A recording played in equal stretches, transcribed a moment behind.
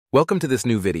Welcome to this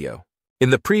new video. In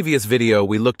the previous video,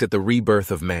 we looked at the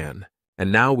rebirth of man, and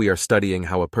now we are studying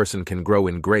how a person can grow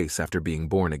in grace after being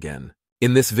born again.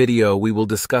 In this video, we will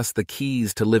discuss the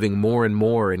keys to living more and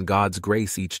more in God's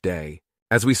grace each day.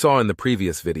 As we saw in the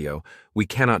previous video, we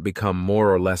cannot become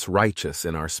more or less righteous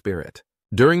in our spirit.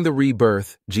 During the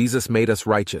rebirth, Jesus made us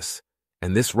righteous,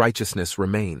 and this righteousness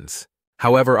remains.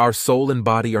 However, our soul and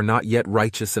body are not yet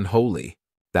righteous and holy.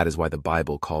 That is why the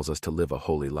Bible calls us to live a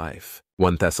holy life.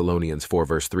 1 Thessalonians 4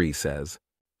 verse 3 says,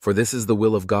 "For this is the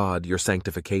will of God, your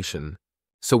sanctification."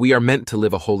 So we are meant to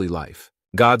live a holy life.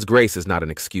 God's grace is not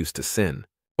an excuse to sin.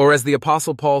 Or as the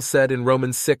Apostle Paul said in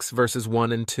Romans 6 verses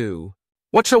 1 and 2,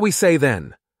 "What shall we say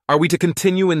then? Are we to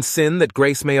continue in sin that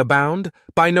grace may abound?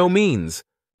 By no means.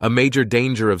 A major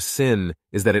danger of sin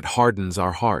is that it hardens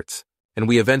our hearts, and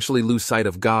we eventually lose sight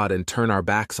of God and turn our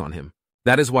backs on Him.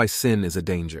 That is why sin is a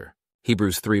danger."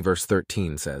 Hebrews 3 verse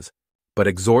 13 says, "But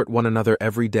exhort one another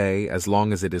every day, as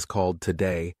long as it is called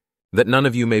today, that none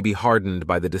of you may be hardened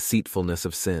by the deceitfulness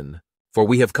of sin. For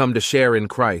we have come to share in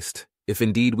Christ, if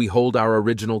indeed we hold our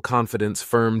original confidence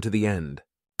firm to the end."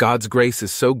 God's grace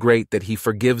is so great that He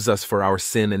forgives us for our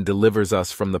sin and delivers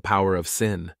us from the power of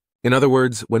sin. In other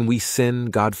words, when we sin,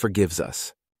 God forgives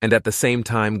us. And at the same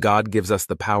time, God gives us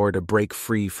the power to break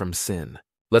free from sin.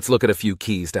 Let's look at a few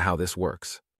keys to how this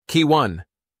works. Key 1.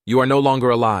 You are no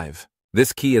longer alive.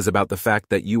 This key is about the fact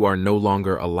that you are no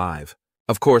longer alive.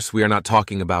 Of course, we are not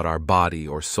talking about our body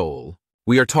or soul.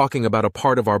 We are talking about a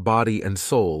part of our body and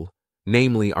soul,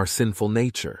 namely our sinful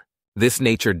nature. This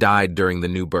nature died during the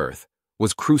new birth,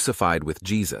 was crucified with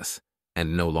Jesus,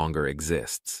 and no longer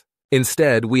exists.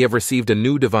 Instead, we have received a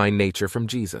new divine nature from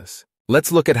Jesus.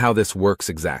 Let's look at how this works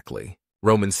exactly.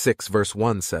 Romans 6 verse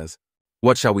 1 says,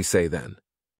 "What shall we say then?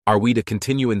 Are we to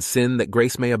continue in sin that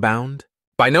grace may abound?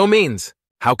 By no means.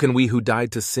 How can we who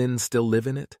died to sin still live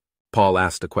in it?" Paul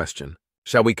asked a question.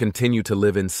 Shall we continue to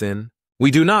live in sin? We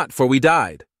do not, for we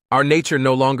died. Our nature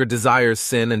no longer desires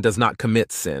sin and does not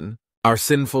commit sin. Our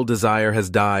sinful desire has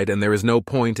died, and there is no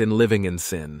point in living in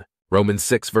sin. Romans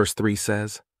 6 verse 3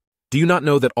 says, "Do you not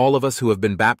know that all of us who have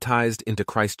been baptized into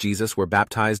Christ Jesus were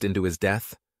baptized into His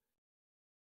death?"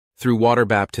 Through water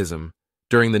baptism,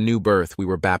 during the new birth, we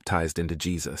were baptized into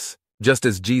Jesus. Just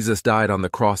as Jesus died on the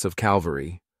cross of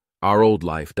Calvary, our old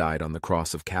life died on the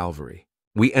cross of Calvary.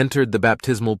 We entered the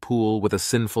baptismal pool with a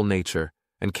sinful nature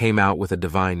and came out with a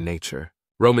divine nature.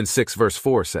 Romans 6 verse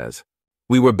 4 says,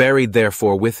 "We were buried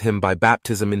therefore with Him by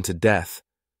baptism into death,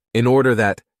 in order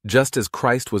that, just as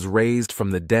Christ was raised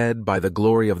from the dead by the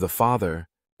glory of the Father,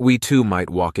 we too might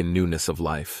walk in newness of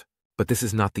life." But this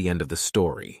is not the end of the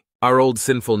story. Our old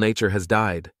sinful nature has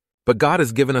died, but God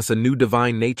has given us a new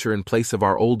divine nature in place of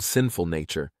our old sinful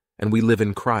nature, and we live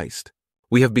in Christ.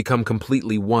 We have become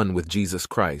completely one with Jesus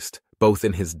Christ, both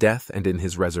in His death and in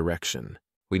His resurrection.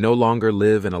 We no longer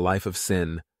live in a life of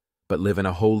sin, but live in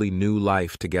a holy new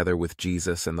life together with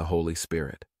Jesus and the Holy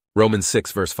Spirit. Romans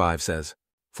 6 verse 5 says,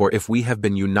 "For if we have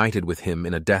been united with Him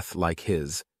in a death like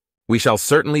His, we shall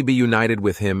certainly be united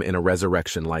with Him in a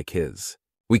resurrection like His."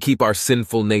 We keep our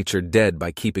sinful nature dead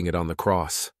by keeping it on the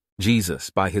cross. Jesus,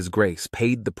 by His grace,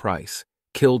 paid the price,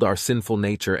 killed our sinful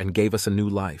nature, and gave us a new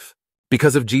life.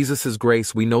 Because of Jesus'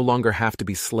 grace, we no longer have to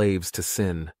be slaves to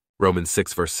sin. Romans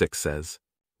 6 verse 6 says,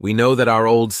 "We know that our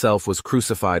old self was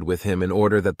crucified with Him in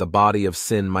order that the body of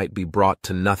sin might be brought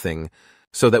to nothing,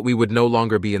 so that we would no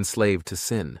longer be enslaved to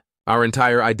sin." Our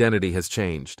entire identity has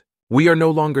changed. We are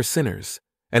no longer sinners,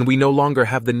 and we no longer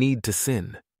have the need to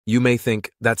sin. You may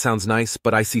think, "That sounds nice,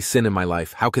 but I see sin in my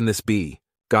life. How can this be?"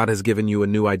 God has given you a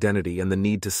new identity, and the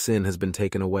need to sin has been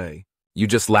taken away. You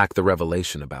just lack the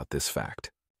revelation about this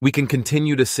fact. We can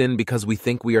continue to sin because we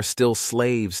think we are still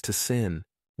slaves to sin.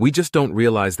 We just don't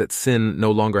realize that sin no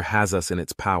longer has us in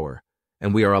its power,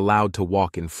 and we are allowed to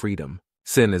walk in freedom.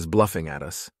 Sin is bluffing at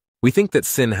us. We think that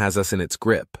sin has us in its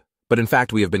grip, but in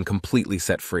fact we have been completely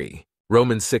set free.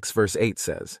 Romans 6 verse 8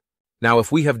 says, "Now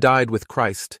if we have died with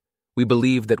Christ, we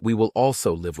believe that we will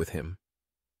also live with Him."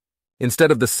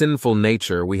 Instead of the sinful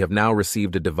nature, we have now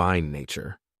received a divine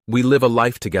nature. We live a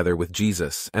life together with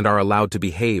Jesus and are allowed to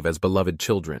behave as beloved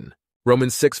children.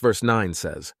 Romans 6 verse 9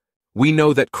 says, "We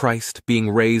know that Christ, being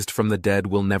raised from the dead,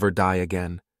 will never die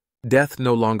again. Death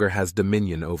no longer has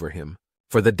dominion over Him.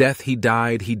 For the death He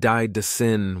died to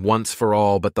sin once for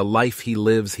all, but the life He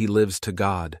lives to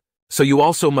God. So you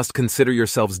also must consider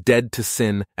yourselves dead to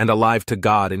sin and alive to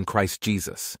God in Christ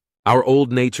Jesus." Our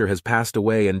old nature has passed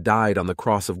away and died on the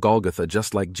cross of Golgotha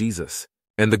just like Jesus.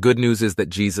 And the good news is that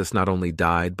Jesus not only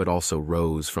died but also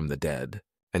rose from the dead.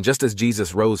 And just as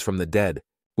Jesus rose from the dead,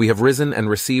 we have risen and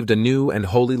received a new and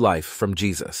holy life from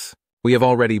Jesus. We have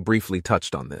already briefly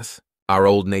touched on this. Our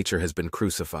old nature has been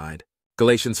crucified.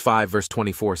 Galatians 5 verse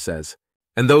 24 says,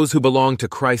 "And those who belong to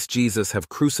Christ Jesus have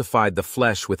crucified the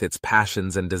flesh with its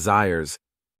passions and desires."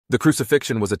 The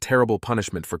crucifixion was a terrible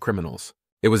punishment for criminals.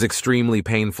 It was extremely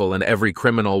painful, and every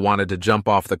criminal wanted to jump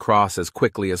off the cross as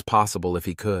quickly as possible if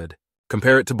he could.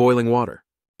 Compare it to boiling water.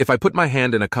 If I put my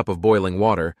hand in a cup of boiling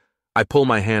water, I pull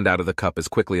my hand out of the cup as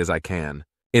quickly as I can.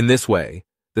 In this way,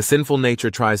 the sinful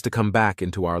nature tries to come back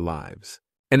into our lives.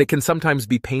 And it can sometimes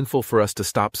be painful for us to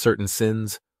stop certain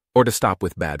sins or to stop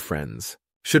with bad friends.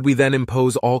 Should we then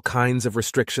impose all kinds of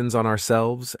restrictions on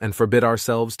ourselves and forbid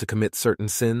ourselves to commit certain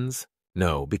sins?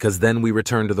 No, because then we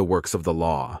return to the works of the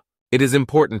law. It is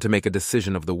important to make a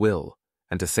decision of the will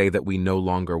and to say that we no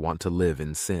longer want to live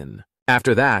in sin.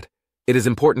 After that, it is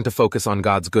important to focus on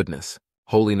God's goodness,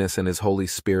 holiness, and His Holy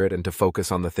Spirit, and to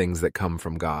focus on the things that come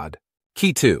from God.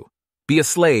 Key 2. Be a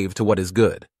slave to what is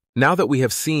good. Now that we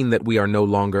have seen that we are no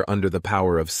longer under the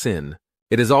power of sin,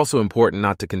 it is also important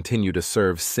not to continue to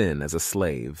serve sin as a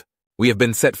slave. We have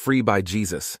been set free by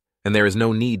Jesus, and there is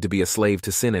no need to be a slave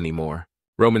to sin anymore.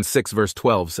 Romans 6 verse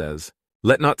 12 says,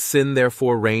 "Let not sin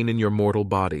therefore reign in your mortal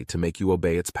body to make you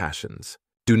obey its passions.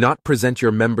 Do not present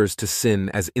your members to sin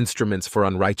as instruments for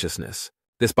unrighteousness."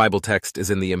 This Bible text is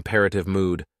in the imperative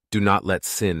mood, do not let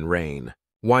sin reign.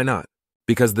 Why not?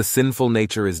 Because the sinful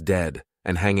nature is dead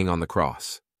and hanging on the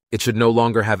cross. It should no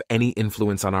longer have any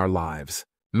influence on our lives.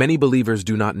 Many believers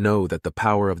do not know that the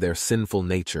power of their sinful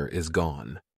nature is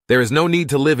gone. There is no need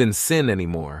to live in sin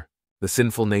anymore. The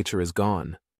sinful nature is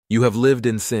gone. You have lived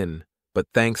in sin, but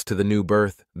thanks to the new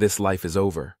birth, this life is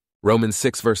over. Romans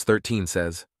 6 verse 13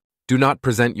 says, "Do not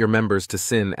present your members to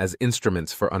sin as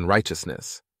instruments for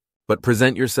unrighteousness, but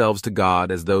present yourselves to God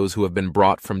as those who have been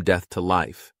brought from death to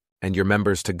life, and your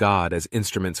members to God as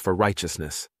instruments for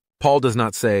righteousness." Paul does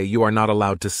not say you are not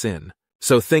allowed to sin.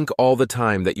 So think all the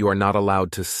time that you are not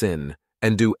allowed to sin,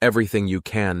 and do everything you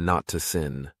can not to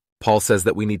sin. Paul says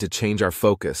that we need to change our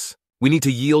focus. We need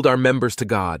to yield our members to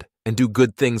God and do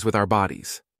good things with our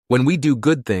bodies. When we do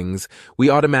good things,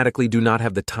 we automatically do not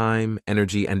have the time,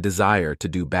 energy, and desire to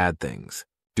do bad things.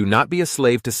 Do not be a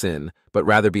slave to sin, but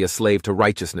rather be a slave to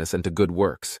righteousness and to good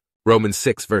works. Romans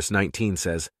 6 verse 19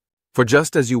 says, "For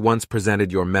just as you once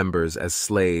presented your members as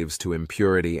slaves to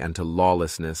impurity and to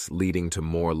lawlessness, leading to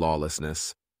more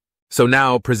lawlessness, so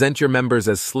now present your members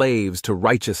as slaves to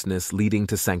righteousness, leading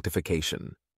to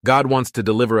sanctification." God wants to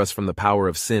deliver us from the power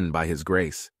of sin by His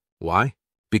grace. Why?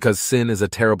 Because sin is a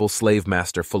terrible slave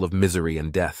master full of misery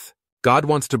and death. God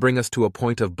wants to bring us to a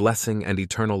point of blessing and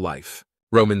eternal life.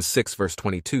 Romans 6 verse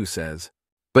 22 says,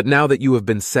 "But now that you have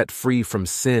been set free from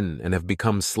sin and have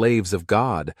become slaves of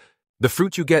God, the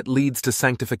fruit you get leads to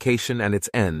sanctification and its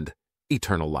end,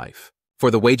 eternal life.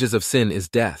 For the wages of sin is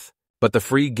death, but the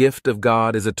free gift of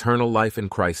God is eternal life in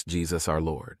Christ Jesus our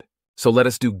Lord." So let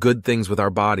us do good things with our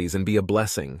bodies and be a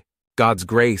blessing. God's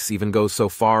grace even goes so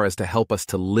far as to help us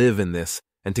to live in this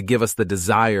and to give us the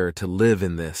desire to live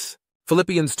in this.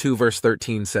 Philippians 2 verse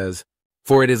 13 says,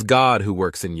 "For it is God who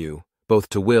works in you, both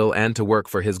to will and to work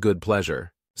for His good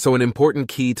pleasure." So an important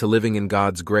key to living in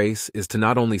God's grace is to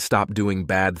not only stop doing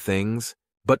bad things,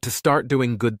 but to start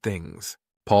doing good things.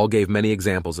 Paul gave many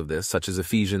examples of this, such as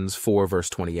Ephesians 4 verse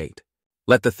 28.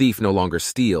 "Let the thief no longer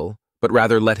steal, but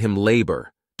rather let him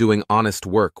labor, doing honest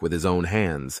work with his own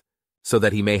hands, so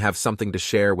that he may have something to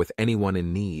share with anyone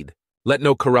in need. Let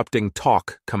no corrupting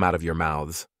talk come out of your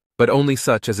mouths, but only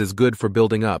such as is good for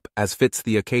building up, as fits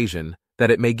the occasion, that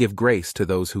it may give grace to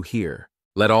those who hear.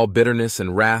 Let all bitterness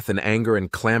and wrath and anger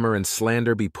and clamor and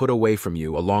slander be put away from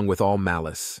you, along with all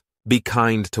malice. Be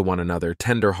kind to one another,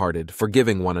 tender-hearted,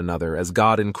 forgiving one another, as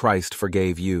God in Christ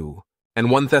forgave you." And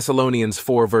 1 Thessalonians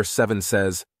 4 verse 7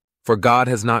 says, "For God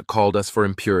has not called us for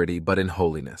impurity, but in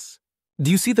holiness." Do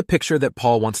you see the picture that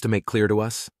Paul wants to make clear to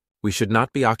us? We should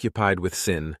not be occupied with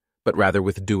sin, but rather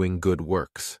with doing good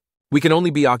works. We can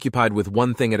only be occupied with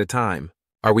one thing at a time.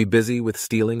 Are we busy with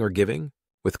stealing or giving?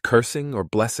 With cursing or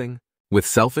blessing? With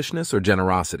selfishness or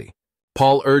generosity?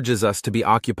 Paul urges us to be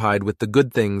occupied with the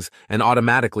good things, and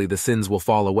automatically the sins will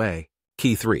fall away.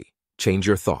 Key 3. Change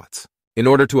your thoughts. In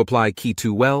order to apply Key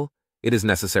 2 well, it is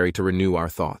necessary to renew our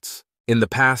thoughts. In the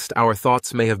past, our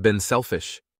thoughts may have been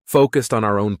selfish, focused on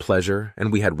our own pleasure,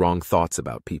 and we had wrong thoughts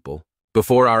about people.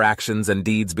 Before our actions and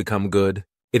deeds become good,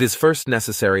 it is first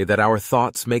necessary that our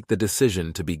thoughts make the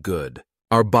decision to be good.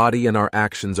 Our body and our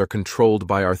actions are controlled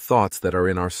by our thoughts that are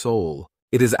in our soul.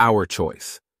 It is our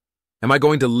choice. Am I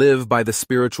going to live by the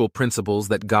spiritual principles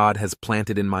that God has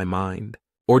planted in my mind?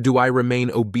 Or do I remain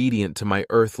obedient to my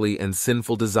earthly and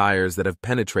sinful desires that have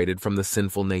penetrated from the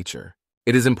sinful nature?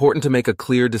 It is important to make a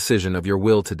clear decision of your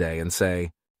will today and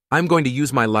say, I'm going to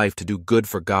use my life to do good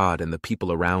for God and the people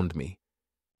around me.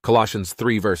 Colossians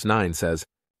 3 verse 9 says,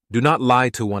 "Do not lie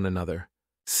to one another,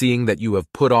 seeing that you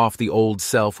have put off the old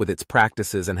self with its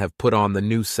practices and have put on the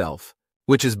new self,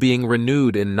 which is being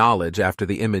renewed in knowledge after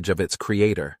the image of its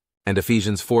creator." And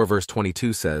Ephesians 4 verse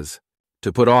 22 says,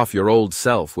 "To put off your old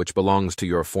self, which belongs to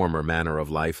your former manner of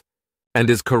life, and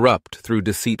is corrupt through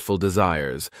deceitful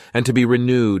desires, and to be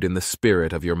renewed in the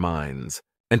spirit of your minds,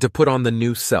 and to put on the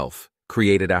new self,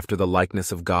 created after the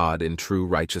likeness of God in true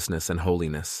righteousness and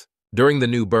holiness." During the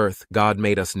new birth, God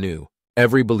made us new.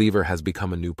 Every believer has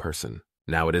become a new person.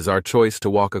 Now it is our choice to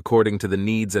walk according to the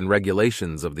needs and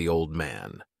regulations of the old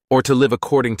man, or to live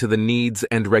according to the needs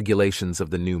and regulations of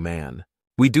the new man.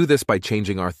 We do this by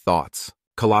changing our thoughts.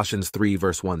 Colossians 3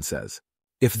 verse 1 says,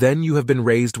 "If then you have been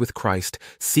raised with Christ,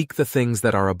 seek the things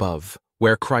that are above,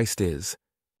 where Christ is,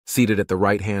 seated at the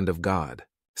right hand of God.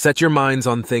 Set your minds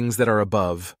on things that are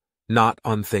above, not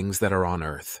on things that are on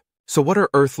earth." So what are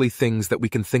earthly things that we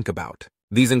can think about?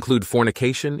 These include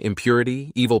fornication,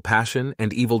 impurity, evil passion,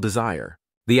 and evil desire.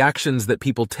 The actions that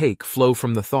people take flow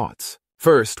from the thoughts.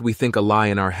 First, we think a lie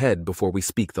in our head before we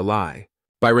speak the lie.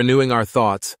 By renewing our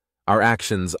thoughts, our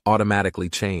actions automatically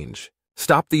change.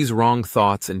 Stop these wrong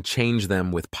thoughts and change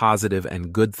them with positive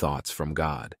and good thoughts from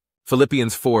God.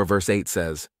 Philippians 4 verse 8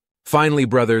 says, "Finally,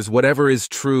 brothers, whatever is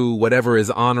true, whatever is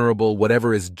honorable,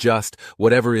 whatever is just,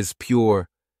 whatever is pure,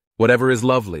 whatever is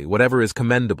lovely, whatever is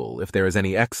commendable, if there is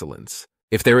any excellence,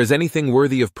 if there is anything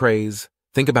worthy of praise,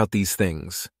 think about these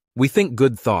things." We think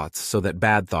good thoughts so that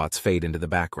bad thoughts fade into the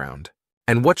background.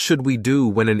 And what should we do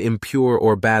when an impure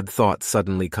or bad thought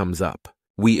suddenly comes up?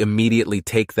 We immediately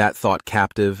take that thought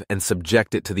captive and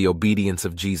subject it to the obedience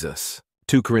of Jesus.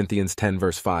 2 Corinthians 10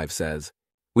 verse 5 says,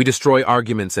 "We destroy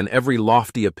arguments and every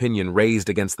lofty opinion raised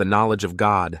against the knowledge of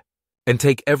God, and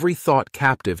take every thought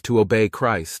captive to obey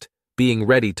Christ, being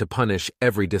ready to punish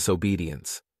every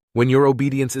disobedience." When your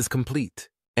obedience is complete,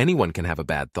 anyone can have a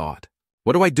bad thought.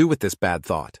 What do I do with this bad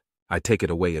thought? I take it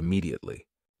away immediately.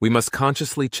 We must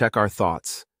consciously check our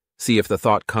thoughts, see if the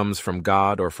thought comes from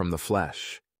God or from the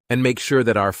flesh, and make sure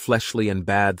that our fleshly and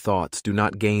bad thoughts do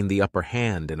not gain the upper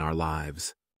hand in our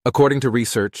lives. According to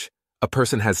research, a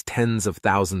person has tens of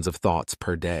thousands of thoughts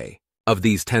per day. Of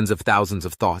these tens of thousands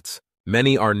of thoughts,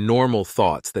 many are normal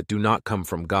thoughts that do not come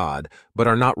from God, but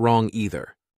are not wrong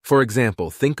either. For example,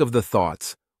 think of the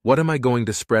thoughts, "What am I going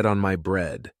to spread on my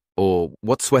bread?" Or,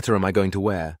 "What sweater am I going to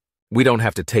wear?" We don't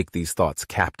have to take these thoughts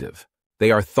captive. They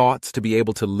are thoughts to be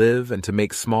able to live and to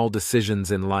make small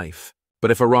decisions in life. But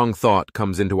if a wrong thought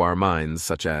comes into our minds,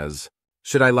 such as,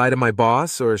 "Should I lie to my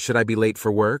boss or should I be late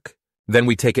for work?" then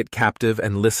we take it captive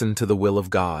and listen to the will of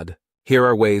God. Here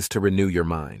are ways to renew your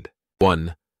mind.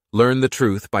 1. Learn the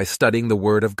truth by studying the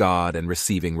Word of God and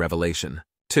receiving revelation.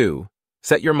 2.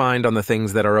 Set your mind on the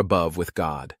things that are above with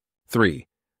God. 3.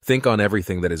 Think on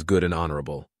everything that is good and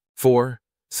honorable. 4.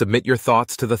 Submit your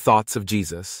thoughts to the thoughts of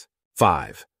Jesus.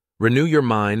 5. Renew your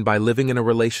mind by living in a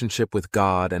relationship with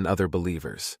God and other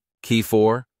believers. Key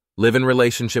 4. Live in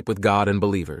relationship with God and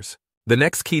believers. The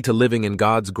next key to living in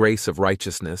God's grace of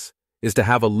righteousness is to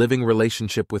have a living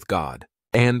relationship with God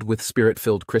and with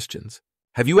Spirit-filled Christians.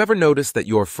 Have you ever noticed that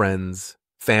your friends,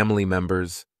 family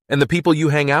members, and the people you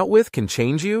hang out with can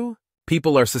change you?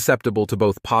 People are susceptible to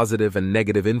both positive and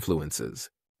negative influences.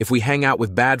 If we hang out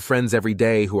with bad friends every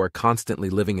day who are constantly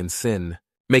living in sin,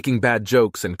 making bad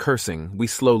jokes and cursing, we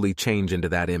slowly change into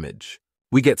that image.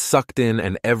 We get sucked in,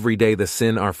 and every day the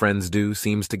sin our friends do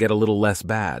seems to get a little less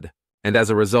bad. And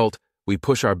as a result, we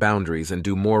push our boundaries and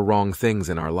do more wrong things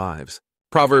in our lives.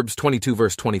 Proverbs 22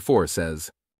 verse 24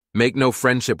 says, "Make no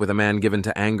friendship with a man given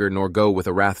to anger, nor go with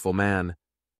a wrathful man,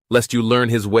 lest you learn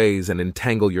his ways and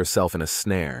entangle yourself in a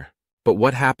snare." But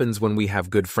what happens when we have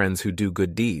good friends who do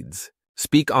good deeds?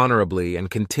 Speak honorably and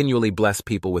continually bless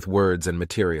people with words and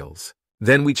materials.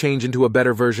 Then we change into a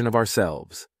better version of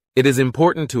ourselves. It is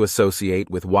important to associate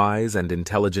with wise and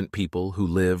intelligent people who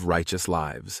live righteous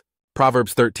lives.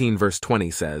 Proverbs 13 verse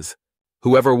 20 says,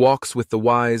 "Whoever walks with the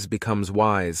wise becomes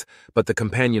wise, but the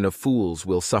companion of fools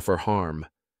will suffer harm."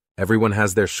 Everyone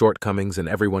has their shortcomings and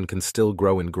everyone can still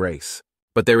grow in grace.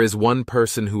 But there is one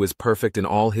person who is perfect in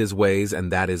all his ways,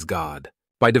 and that is God.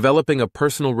 By developing a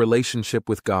personal relationship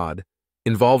with God,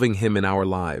 involving Him in our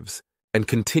lives, and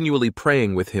continually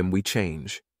praying with Him, we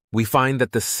change. We find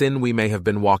that the sin we may have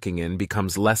been walking in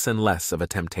becomes less and less of a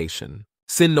temptation.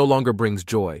 Sin no longer brings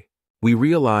joy. We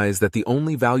realize that the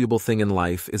only valuable thing in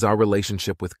life is our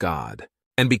relationship with God.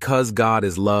 And because God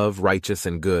is love, righteous,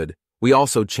 and good, we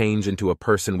also change into a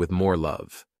person with more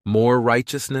love, more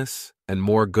righteousness, and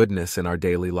more goodness in our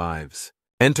daily lives.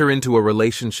 Enter into a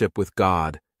relationship with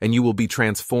God and you will be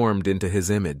transformed into his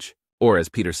image. Or as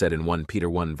Peter said in 1 Peter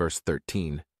 1 verse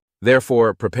 13.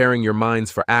 Therefore, preparing your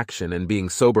minds for action and being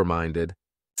sober-minded,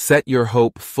 set your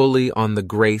hope fully on the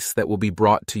grace that will be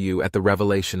brought to you at the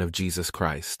revelation of Jesus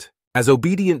Christ. As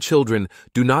obedient children,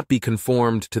 do not be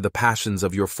conformed to the passions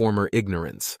of your former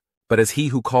ignorance, but as he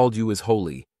who called you is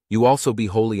holy, you also be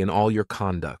holy in all your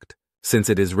conduct, since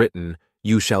it is written,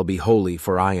 "You shall be holy,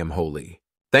 for I am holy."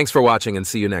 Thanks for watching and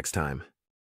see you next time.